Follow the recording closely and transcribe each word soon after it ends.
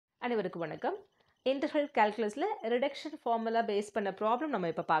அனைவருக்கும் வணக்கம். இன்டெக்ரல் கால்குலஸில் ரிடக்ஷன் ஃபார்முலா பேஸ் பண்ண ப்ராப்ளம் நம்ம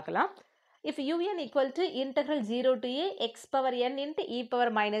இப்போ பார்க்கலாம். If un equal to integral 0 to a x power n into e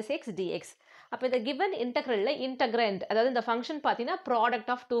power minus X dx. அப்போ இந்த கிவன் இன்டெக்ரலில் இன்டெக்ரண்ட், அதாவது இந்த ஃபங்க்ஷன் பார்த்தீங்கன்னா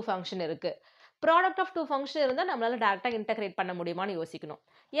ப்ராடக்ட் ஆஃப் டூ ஃபங்க்ஷன் இருக்குது. ப்ராடக்ட் ஆஃப் டூ ஃபங்க்ஷன் இருந்தால் நம்மளால் டேரெக்டாக இன்டெகிரேட் பண்ண முடியுமான்னு யோசிக்கணும்.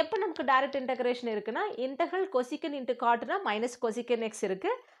 எப்போ நமக்கு டேரக்ட் இன்டெகிரேஷன் இருக்குன்னா, இன்டெக்ரல் கொசிக்கன் இன்ட்டு காட்டுனா மைனஸ் கொசிக்கன் எக்ஸ்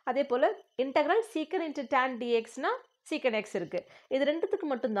இருக்குது. அதே போல் இன்டெக்ரல் சீக்கன் இன்ட்டு டேன் டிஎக்ஸ்னா சீக்கன் எக்ஸ் இருக்குது. இது ரெண்டுத்துக்கு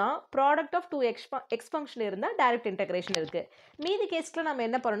மட்டும்தான் product of two X function இருந்தால் டைரக்ட் இன்டெகிரேஷன் இருக்குது. மீதி கேஸில் நம்ம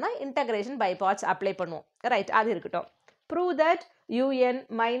என்ன பண்ணோம்னா இன்டெகிரேஷன் பை பார்ட்ஸ் அப்ளை பண்ணுவோம். ரைட், அது இருக்கட்டும். Prove that un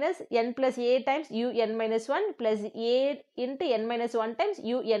minus n plus a times un minus 1 plus a into n minus 1 times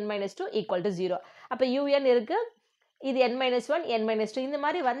un minus 2 equal to 0. அப்போ un இருக்கு, இது n minus 1 n minus 2 இந்த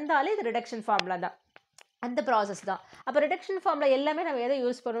மாதிரி வந்தாலே இது ரிடக்ஷன் ஃபார்முலா தான், அந்த ப்ராசஸ் தான். அப்போ ரிடக்ஷன் ஃபார்முலா எல்லாமே நம்ம எதை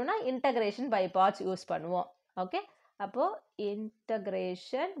யூஸ் பண்ணுவோம்னா இன்டெகிரேஷன் பை பார்ட்ஸ் யூஸ் பண்ணுவோம். ஓகே, அப்போ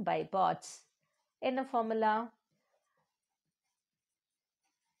இன்டகிரேஷன் பை பார்ட்ஸ் என்ன formula?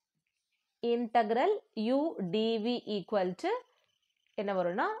 Integral u dv equal to என்ன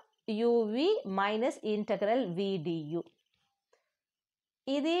வரும்னா uv minus integral v du.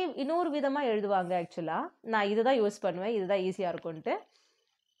 இதே இன்னொரு விதமாக எழுதுவாங்க. ஆக்சுவலாக நான் இதுதான் யூஸ் பண்ணுவேன், இதுதான் ஈஸியாக இருக்கும்ட்டு.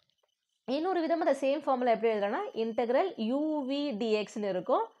 இன்னொரு விதமாக இந்த சேம் ஃபார்முலா எப்படி எழுதுறேன்னா இன்டகிரல் uv dxன்னு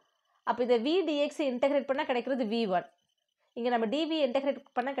இருக்கும். அப்போ இதை v dx இன்டகிரேட் பண்ணால் கிடைக்கிறது v1. இங்கே நம்ம dv இன்டகிரேட்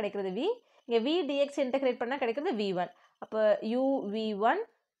பண்ணால் கிடைக்கிறது v, இங்கே v dx இன்டகிரேட் பண்ணால் கிடைக்கிறது v1. அப்போ uv1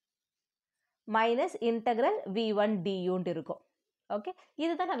 மைனஸ் இன்டகிரல் v1 duன்ட்டு இருக்கும். ஓகே,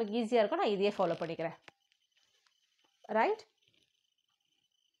 இதுதான் நமக்கு ஈஸியாக இருக்கும், நான் இதையே ஃபாலோ பண்ணிக்கிறேன். ரைட்,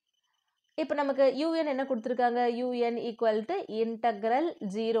 இப்போ நமக்கு un என்ன கொடுத்துருக்காங்க? un equal to integral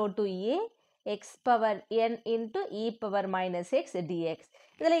 0 to a x power n into e power minus X dx.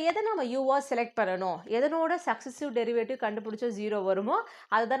 இதில் எதை நம்ம யூவாக செலக்ட் பண்ணணும், எதனோட சக்ஸசிவ் டெரிவேட்டிவ் கண்டுபிடிச்சோ 0 வருமோ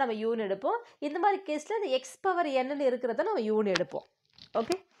அதுதான் நம்ம யூன்னு எடுப்போம். இந்த மாதிரி கேஸில் இந்த எக்ஸ் பவர் என்னன்னு இருக்கிறத நம்ம யூன்னு எடுப்போம்.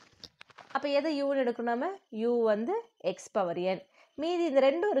 ஓகே, அப்போ எதை யூன்னு எடுக்கணும்? நம்ம யூ வந்து எக்ஸ் பவர் என், மீதி இந்த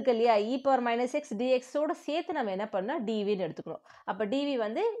ரெண்டும் இருக்கு இல்லையா, இ பவர் மைனஸ் எக்ஸ் டிஎக்ஸோட சேர்த்து நம்ம என்ன பண்ணோம் டிவின்னு எடுத்துக்கணும். அப்போ டிவி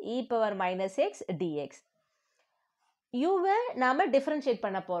வந்து e power minus X dx. யூவை நாம் டிஃப்ரென்ஷியேட்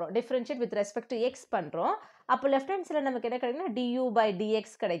பண்ண போகிறோம், differentiate with respect to X பண்ணுறோம். அப்போ லெஃப்ட் ஹேண்ட் சைடில் நமக்கு என்ன கிடைக்குன்னா டியூ பை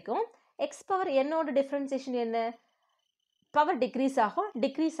டிஎக்ஸ் கிடைக்கும். எக்ஸ் பவர் என்னோட டிஃப்ரென்சியேஷன் என்ன? பவர் டிக்ரீஸ் ஆகும்,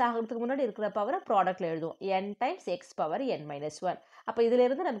 டிக்ரீஸ் ஆகிறதுக்கு முன்னாடி இருக்கிற பவரை ப்ராடக்டில் எழுதுவோம், n times X power n minus 1. அப்போ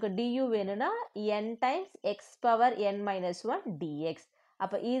இதிலிருந்து நமக்கு டியூ வேணும்னா n times X power n minus 1 dx.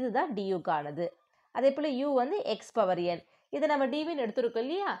 அப்போ இதுதான் டியூக்கானது. அதே போல் யூ வந்து எக்ஸ் பவர் n, இதை நம்ம டிவின்னு எடுத்துருக்கோம்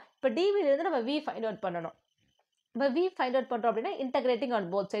இல்லையா. இப்போ டிவிலேருந்து நம்ம v ஃபைண்ட் அவுட் பண்ணணும். இப்போ v ஃபைண்ட் அவுட் பண்ணுறோம் அப்படின்னா இன்டகிரேட்டிங் ஆன்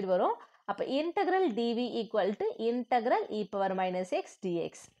போத் சைடு வரும். அப்போ integral dv equal to integral e power minus X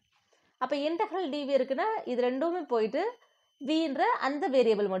dx. அப்போ இன்டகிரல் dv இருக்குன்னா இது ரெண்டுமே போயிட்டு vன்ற அந்த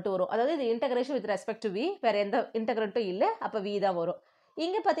வேரியபிள் மட்டும் வரும். அதாவது இது integration with respect to v, வேறு எந்த இன்டகிரேட்டும் இல்லை, அப்போ v தான் வரும்.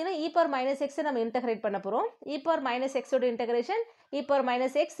 இங்கே பார்த்தீங்கன்னா இ பவர் மைனஸ் எக்ஸை நம்ம இன்டகிரேட் பண்ண போகிறோம். இ பவர் மைனஸ் எக்ஸோட integration e power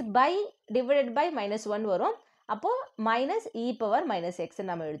minus X pi divided by minus 1 வரும். அப்போது minus e power minus X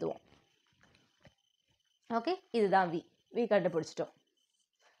நம்ம எழுதுவோம். ஓகே, இதுதான் v கண்டுபிடிச்சிட்டோம்.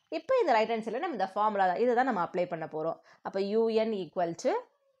 இப்போ இந்த ரைட் ஹேண்ட் சைடில் நம்ம இந்த ஃபார்முலா தான், இதை தான் நம்ம அப்ளை பண்ண போகிறோம். அப்போ un ஈக்குவல் டு,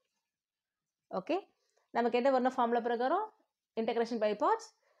 ஓகே, நமக்கு என்ன வரணும் ஃபார்முலா பிரகாரம் இன்டகிரேஷன் பை பார்ட்ஸ்,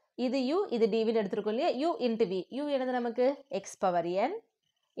 இது u இது dvன்னு எடுத்துருக்கோம் இல்லையா. u இன்ட்டு v, u என்னது நமக்கு எக்ஸ் பவர் n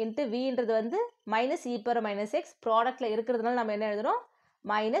இன்ட்டு vன்றது வந்து minus e power minus X, ப்ராடக்டில் இருக்கிறதுனால நம்ம என்ன எழுதுகிறோம்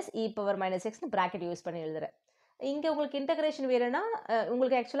மைனஸ் இ பவர் மைனஸ் எக்ஸ்னு ப்ராக்கெட் யூஸ் பண்ணி எழுதுகிறேன். இங்கே உங்களுக்கு இன்டகிரேஷன் வேணும்னா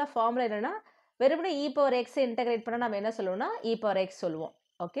உங்களுக்கு ஆக்சுவலாக ஃபார்முலா என்னென்னா வெறுமனே இ பவர் எக்ஸ் இன்டகிரேட் பண்ணால் நம்ம என்ன சொல்லுவோம்னா இ பவர் எக்ஸ் சொல்லுவோம்.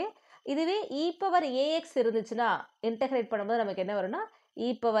 ஓகே, இதுவே இ பவர் ஏஎக்ஸ் இருந்துச்சுன்னா இன்டகிரேட் பண்ணும்போது நமக்கு என்ன வரும்னா e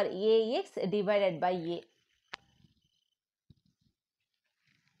power ax divided by ஏ.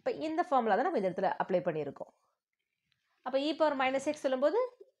 இப்போ இந்த ஃபார்முலா தான் நம்ம இந்த இடத்துல அப்ளை பண்ணியிருக்கோம். அப்போ இ பவர் மைனஸ் எக்ஸ் சொல்லும்போது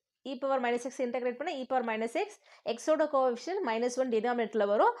e power minus X integrate பண்ணால் இ பவர் மைனஸ் எக்ஸ், எக்ஸோட கோஎஃபிஷியன்ட் மைனஸ் 1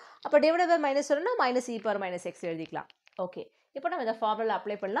 டினாமினேட்டரில் வரும். அப்போ divided by minus 1னா minus e power minus X எழுதிக்கலாம். ஓகே, இப்போ நம்ம இந்த ஃபார்முலா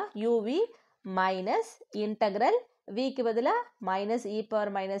அப்ளை பண்ணலாம். யூவி மைனஸ் இன்டகிரல் விக்கு பதிலாக minus e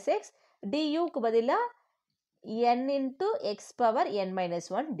power minus X, Duke பதிலாக n into X power n minus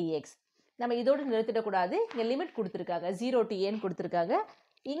 1 dx. நம்ம இதோடு நிறுத்திடக்கூடாது, இங்கே லிமிட் கொடுத்துருக்காங்க 0 to n கொடுத்துருக்காங்க.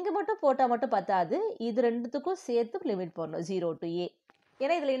 இங்கே மட்டும் போட்டால் மட்டும் பத்தாது, இது ரெண்டுத்துக்கும் சேர்த்து லிமிட் போடணும் 0 to a,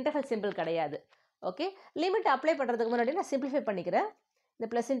 ஏன்னா இதில் இன்டர்வல் சிம்பிள் கிடையாது. ஓகே, லிமிட் அப்ளை பண்ணுறதுக்கு முன்னாடி நான் சிம்பிளிஃபை பண்ணிக்கிறேன். இந்த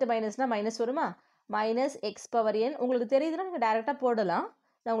ப்ளஸ் இன்ட்டு மைனஸ்னால் மைனஸ் வருமா, மைனஸ் எக்ஸ் பவர் n உங்களுக்கு தெரியுதுன்னா நீங்கள் டேரெக்டாக போடலாம்,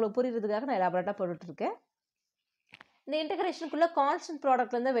 நான் உங்களுக்கு புரியுறதுக்காக நான் எலாபரேட்டாக போட்டுட்ருக்கேன். இந்த இன்டகிரேஷனுக்குள்ளே கான்ஸ்டன்ட்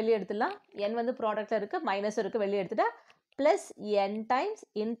ப்ராடக்ட்லேருந்து வெளியே எடுத்துடலாம். n வந்து ப்ராடக்ட்டில் இருக்குது, மைனஸ் இருக்குது, வெளியே எடுத்துட்டா plus n times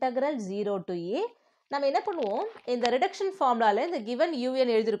integral 0 to a நம்ம என்ன பண்ணுவோம், இந்த ரிடக்ஷன் ஃபார்முலாவில் இந்த கிவன்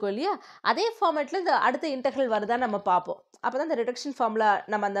யூஎன் எழுதியிருக்கோம் இல்லையா, அதே ஃபார்மேட்டில் இந்த அடுத்த இன்டெக்ரல் வருதான்னு நம்ம பார்ப்போம். அப்போ தான் இந்த ரிடக்ஷன் ஃபார்முலா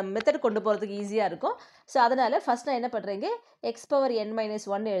நம்ம அந்த மெத்தட் கொண்டு போகிறதுக்கு ஈஸியாக இருக்கும். ஸோ அதனால் ஃபஸ்ட் நான் என்ன பண்ணுறேங்க,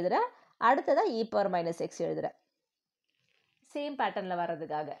 x⁻n-1 எழுதுகிறேன், அடுத்ததாக e⁻−x எழுதுகிறேன், சேம் பேட்டர்னில்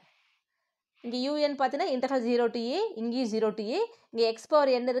வர்றதுக்காக. இங்கே யூஎன் பார்த்தீங்கன்னா இன்டெக்ரல் 0 to a, இங்கேயும் 0 to a, இங்கே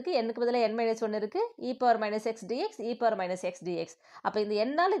x⁻n இருக்குது, n-க்கு பதிலாக n-1 இருக்குது, e⁻−x dx, e⁻−x dx. அப்போ இந்த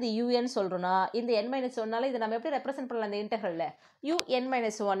n-ஆல் இது un சொல்கிறோன்னா, இந்த n-1ஆல் இதை நம்ம எப்படி ரெப்ரசென்ட் பண்ணலாம், இந்த இன்டெக்ரலில்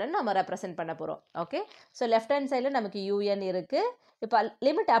un-1 நம்ம ரெப்ரசென்ட் பண்ண போகிறோம். ஓகே, ஸோ லெஃப்ட் ஹேண்ட் சைடில் நமக்கு un இருக்குது. இப்போ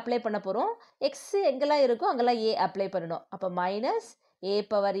லிமிட் அப்ளை பண்ண போகிறோம். எக்ஸ் எங்கெல்லாம் இருக்கோ அங்கெல்லாம் a அப்ளை பண்ணணும். அப்போ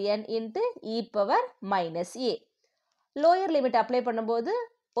 -a⁻n into e⁻−a. Lower limit apply பண்ணும்போது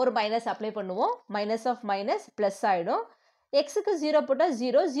ஒரு மைனஸ் அப்ளை பண்ணுவோம், மைனஸ் ஆஃப் மைனஸ் ப்ளஸ் ஆகிடும். எக்ஸுக்கு 0 போட்டால்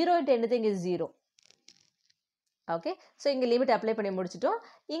 0, 0 into anything is 0. Okay, so இங்கே லிமிட் அப்ளை பண்ணி முடிச்சிட்டோம்.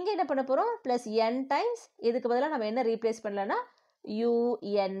 இங்கே என்ன பண்ண போகிறோம், ப்ளஸ் n டைம்ஸ், இதுக்கு பதிலாக நம்ம என்ன ரீப்ளேஸ் பண்ணலான்னா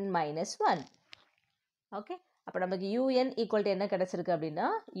un-1. ஓகே, அப்போ நமக்கு un ஈக்குவல் டு என்ன கிடச்சிருக்கு அப்படின்னா,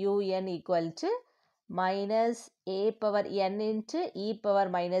 un equal to -a⁻n into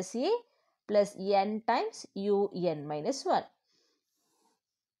e⁻−a plus n times un-1.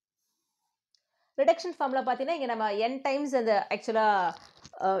 Reduction formula பார்த்தீங்கன்னா இங்கே நம்ம n டைம்ஸ் அந்த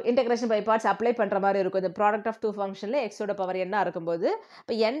ஆக்சுவலாக இன்டெகிரேஷன் பை பார்ட்ஸ் அப்ளை பண்ணுற மாதிரி இருக்கும். இந்த ப்ராடக்ட் ஆஃப் 2 ஃபங்க்ஷனில் எக்ஸோட பவர் என்ன இருக்கும்போது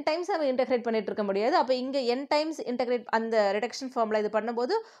இப்போ n டைம்ஸ் நம்ம இன்டெகிரேட் பண்ணிட்டு இருக்க முடியாது. அப்போ இங்கே n டைம்ஸ் இன்டெகிரேட் அந்த ரிடக்ஷன் ஃபார்முலா இது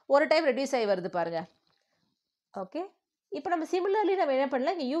பண்ணும்போது ஒரு டைம் ரெடியூஸ் ஆகி வருது பாருங்கள். ஓகே, இப்போ நம்ம சிமிலர்லி நம்ம என்ன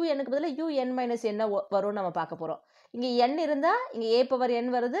பண்ணலாம், இங்கே un-க்கு பதிலாக un-n வரும்னு நம்ம பார்க்க போகிறோம். இங்கே n இருந்தால் இங்கே a⁻n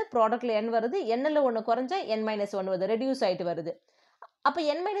வருது, ப்ராடக்டில் n வருது, n-ல் ஒன்று குறைஞ்சா n-1 வருது, ரெடியூஸ் ஆகிட்டு வருது. அப்போ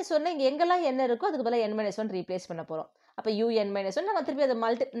n-1 இங்கே எங்கெல்லாம் n இருக்கோ அதுக்கு பதிலாக n-1 ரீப்ளேஸ் பண்ண போகிறோம். அப்போ un-1 நம்ம திருப்பி அதை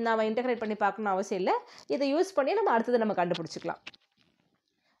நம்ம இன்டெகிரேட் பண்ணி பார்க்கணும் அவசியம் இல்லை. இதை யூஸ் பண்ணி நம்ம அடுத்தது நம்ம கண்டுபிடிச்சிக்கலாம்.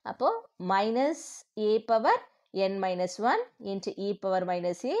 அப்போது -a⁻n-1 இன்ட்டு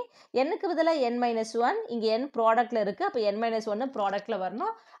e⁻−a, n-க்கு பதிலாக n-1, இங்கே n ப்ராடக்டில் இருக்குது, அப்போ n-1 ப்ராடக்டில்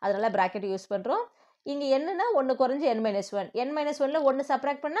வரணும், அதனால் ப்ராக்கெட் யூஸ் பண்ணுறோம். இங்கே என்னன்னா ஒன்று குறைஞ்சி n-1, n-1ல் 1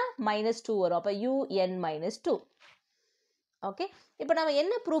 சப்ராக்ட் பண்ணால் -2 வரும், அப்போ un-2. ஓகே, இப்போ நம்ம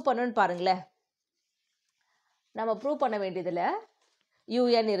என்ன ப்ரூவ் பண்ணணும்னு பாருங்களேன். நம்ம ப்ரூவ் பண்ண வேண்டியதில்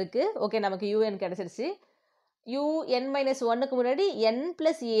un இருக்குது. ஓகே, நமக்கு un கிடச்சிருச்சு. un-1க்கு முன்னாடி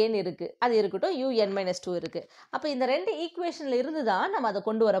n+a இருக்குது, அது இருக்கட்டும், un-2 இருக்குது. அப்போ இந்த ரெண்டு ஈக்குவேஷனில் இருந்து தான் நம்ம அதை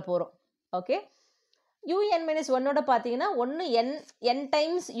கொண்டு வர போகிறோம். ஓகே, un-1ஓட பார்த்தீங்கன்னா ஒன்று n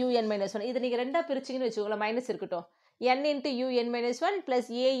டைம்ஸ் un-1, இது நீங்கள் ரெண்டாக பிரிச்சிங்கன்னு வச்சுக்கோங்களேன், மைனஸ் இருக்கட்டும், n into un-1 plus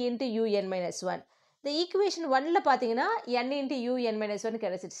a into un-1. இந்த ஈக்குவேஷன் 1ல் பார்த்தீங்கன்னா n இன்ட்டு un-1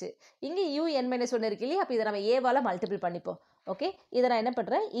 கிடச்சிருச்சு. இங்கே un-1 இருக்கு இல்லையா, அப்போ இதை நம்ம ஏவால் மல்டிபிள் பண்ணிப்போம். ஓகே, இதை நான் என்ன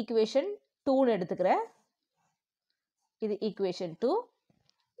பண்ணுறேன், ஈக்குவேஷன் 2ன்னு எடுத்துக்கிறேன். இது ஈக்குவேஷன் 2.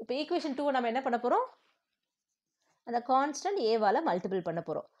 இப்போ ஈக்குவேஷன் 2 நம்ம என்ன பண்ண போகிறோம், அந்த கான்ஸ்டன்ட் ஏவால் மல்டிபிள் பண்ண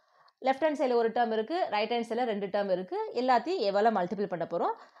போகிறோம். லெஃப்ட் ஹேண்ட் சைடில் ஒரு டேர்ம் இருக்குது, ரைட் ஹேண்ட் சைடில் 2 டேர்ம் இருக்குது, எல்லாத்தையும் ஏவால் மல்டிபிள் பண்ண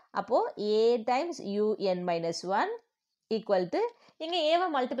போகிறோம். அப்போது a times un-1 equal to, இங்கே ஏவை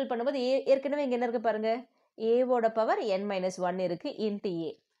மல்டிபிள் பண்ணும்போது ஏற்கனவே இங்கே என்ன இருக்குது பாருங்கள், ஏவோட பவர் n-1 இருக்குது இன்ட்டு a.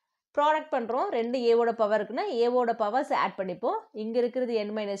 ப்ராடக்ட் பண்ணுறோம், ரெண்டு ஏவோட பவர் இருக்குன்னா ஏவோட பவர்ஸ் ஆட் பண்ணிப்போம். இங்கே இருக்கிறது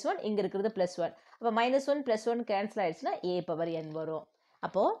n-1, இங்கே இருக்கிறது +1. அப்போ -1 +1 கேன்சல் ஆகிடுச்சுன்னா a⁻n வரும்.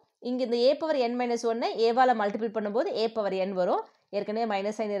 அப்போது இங்கே இந்த a⁻n-1 ஏவால் மல்டிபிள் பண்ணும்போது a⁻n வரும். ஏற்கனவே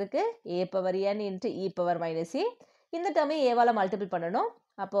மைனஸ் சைன் இருக்குது, a⁻n இன்ட்டு e⁻−a. இந்த டேர்மையும் ஏவால் மல்டிபிள் பண்ணணும்.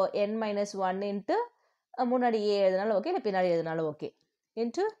 அப்போது n-1 இன்ட்டு முன்னாடி a எழுதினாலும் ஓகே, இல்லை பின்னாடி எழுதினாலும் ஓகே,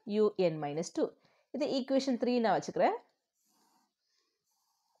 இன்ட்டு un-2. இது ஈக்குவேஷன் 3 நான் வச்சுக்கிறேன்.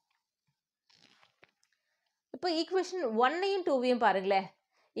 இப்போ ஈக்குவேஷன் 1ஐயும் 2ஐயும் பாருங்களேன்,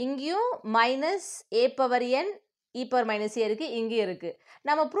 இங்கேயும் -a⁻n e⁻−a இருக்குது, இங்கேயும் இருக்குது.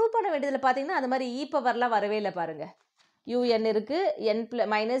 நம்ம ப்ரூவ் பண்ண வேண்டியதில் பார்த்தீங்கன்னா அது மாதிரி e⁻ வரவே இல்லை பாருங்கள். un இருக்குது,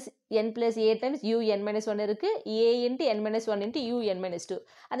 n+a டைம்ஸ் un-1 இருக்குது, a into n-1 into un-2.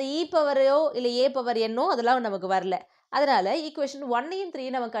 அந்த e⁻ இல்லை a⁻n அதெல்லாம் நமக்கு வரல. அதனால் ஈக்குவேஷன் 1ஐயும் 3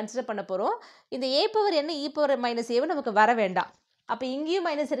 நம்ம கன்சிடர் பண்ண போகிறோம். இந்த a⁻n e⁻−a நமக்கு வர வேண்டாம். அப்போ இங்கேயும்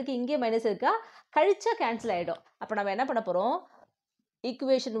மைனஸ் இருக்குது, இங்கேயும் மைனஸ் இருக்கா, கழிச்சா கேன்சல் ஆகிடும். அப்போ நம்ம என்ன பண்ண போகிறோம்,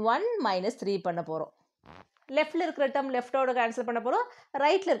 ஈக்குவேஷன் 1 -3 பண்ண போகிறோம். லெஃப்ட்டில் இருக்கிற டேர்ம் லெஃப்ட்டோட கேன்சல் பண்ண போகிறோம்,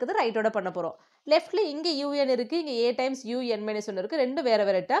 ரைட்டில் இருக்கிறது ரைட்டோட பண்ண போகிறோம். லெஃப்ட்டில் இங்கே un இருக்குது, இங்கே a டைம்ஸ் un-1 இருக்குது, ரெண்டு வேறு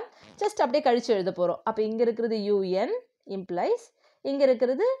வேறு டேர்ம், ஜஸ்ட் அப்படியே கழிச்சு எழுத போகிறோம். அப்போ இங்கே இருக்கிறது un இம்ப்ளைஸ், இங்கே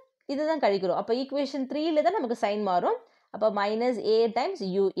இருக்கிறது இதுதான் கழிக்கிறோம். அப்போ ஈக்குவேஷன் 3ல் தான் நமக்கு சைன் மாறும். அப்போ -a times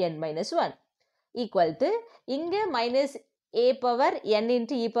un-1 equal to, இங்கே -a⁻n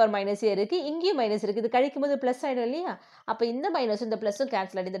இன்ட்டு e⁻−a இருக்குது, இங்கேயும் மைனஸ் இருக்குது, இது கழிக்கும் போது ப்ளஸ் ஆகிடும் இல்லையா. அப்போ இந்த மைனஸும் இந்த ப்ளஸும்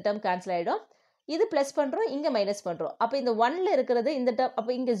கேன்சல் ஆகிடும், இந்த டேர்ம் கேன்சல் ஆகிடும். இது ப்ளஸ் பண்ணுறோம், இங்கே மைனஸ் பண்ணுறோம். அப்போ இந்த 1ல் இருக்கிறது இந்த டேர்ம்,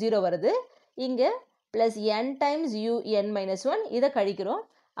 அப்போ இங்கே 0 வருது, இங்கே plus n times you N minus one இதை கழிக்கிறோம்.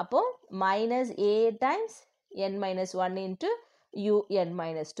 அப்போது minus A times N minus one into you N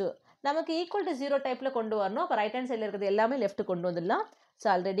minus two. நமக்கு ஈக்குவல் டு 0 டைப்பில் கொண்டு வரணும். அப்போ ரைட் ஹேண்ட் சைடில் இருக்கிறது எல்லாமே லெஃப்ட் கொண்டு வந்துடலாம். ஸோ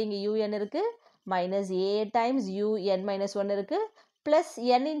ஆல்ரெடி இங்கே யூஎன் இருக்குது, minus A times you N minus one இருக்குது, plus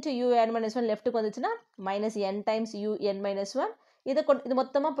n into you N minus one லெஃப்ட்டுக்கு வந்துச்சுன்னா minus n times you N minus one. இது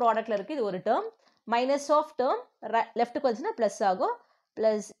மொத்தமாக ப்ராடக்ட்டில் இருக்குது. இது ஒரு டேர்ம். மைனஸ் ஆஃப் டேர்ம் லெஃப்ட்டுக்கு வந்துச்சுன்னா ப்ளஸ் ஆகும்.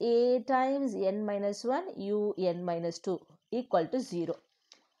 Plus A times N minus one you N minus two equal to 0.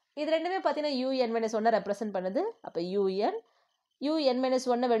 இது ரெண்டுமே பார்த்தீங்கன்னா யூ என் மைனஸ் ஒன்னை ரெப்ரசென்ட் பண்ணுது. அப்போ யூ என் மைனஸ்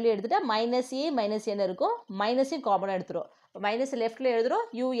ஒன்னை வெளியே எடுத்துட்டா மைனஸ் ஏ மைனஸ் என் இருக்கும். மைனஸையும் காமனாக எடுத்துரும். மைனஸ் லெஃப்ட்டில் எழுதுகிறோம்,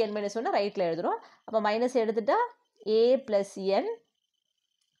 யூ என் மைனஸ் ஒன்னை ரைட்டில் எழுதுகிறோம். அப்போ மைனஸ் எடுத்துட்டா ஏ plus n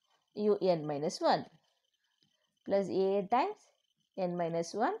you N minus one plus A times N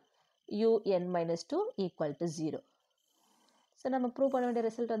minus one you N minus two equal to 0. So நம்ம ப்ரூவ் பண்ண வேண்டிய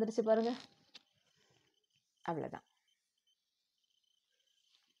ரிசல்ட் வந்துருச்சு பாருங்கள். அவ்வளோதான்.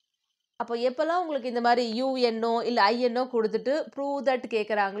 அப்போ எப்போல்லாம் உங்களுக்கு இந்த மாதிரி யூஎன்னோ இல்லை ஐஎன்னோ கொடுத்துட்டு ப்ரூவ் தட்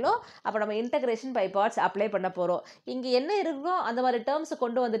கேட்குறாங்களோ அப்போ நம்ம இன்டகிரேஷன் பை பார்ட்ஸ் அப்ளை பண்ண போகிறோம். இங்கே என்ன இருக்கோ அந்த மாதிரி டேர்ம்ஸை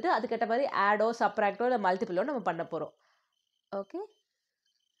கொண்டு வந்துட்டு அதுக்கேற்ற மாதிரி ஆடோ சப்ராக்டோ இல்லை மல்டிபிளோ நம்ம பண்ண போகிறோம். ஓகே.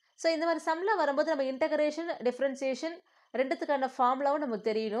 ஸோ இந்த மாதிரி சம்மில் வரும்போது நம்ம இன்டகிரேஷன் டிஃப்ரென்சியேஷன் ரெண்டுத்துக்கான ஃபார்முலாவும் நமக்கு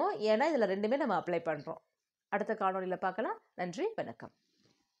தெரியணும். ஏன்னா இதில் ரெண்டுமே நம்ம அப்ளை பண்ணுறோம். அடுத்த காணொலியில் பார்க்கலாம். நன்றி, வணக்கம்.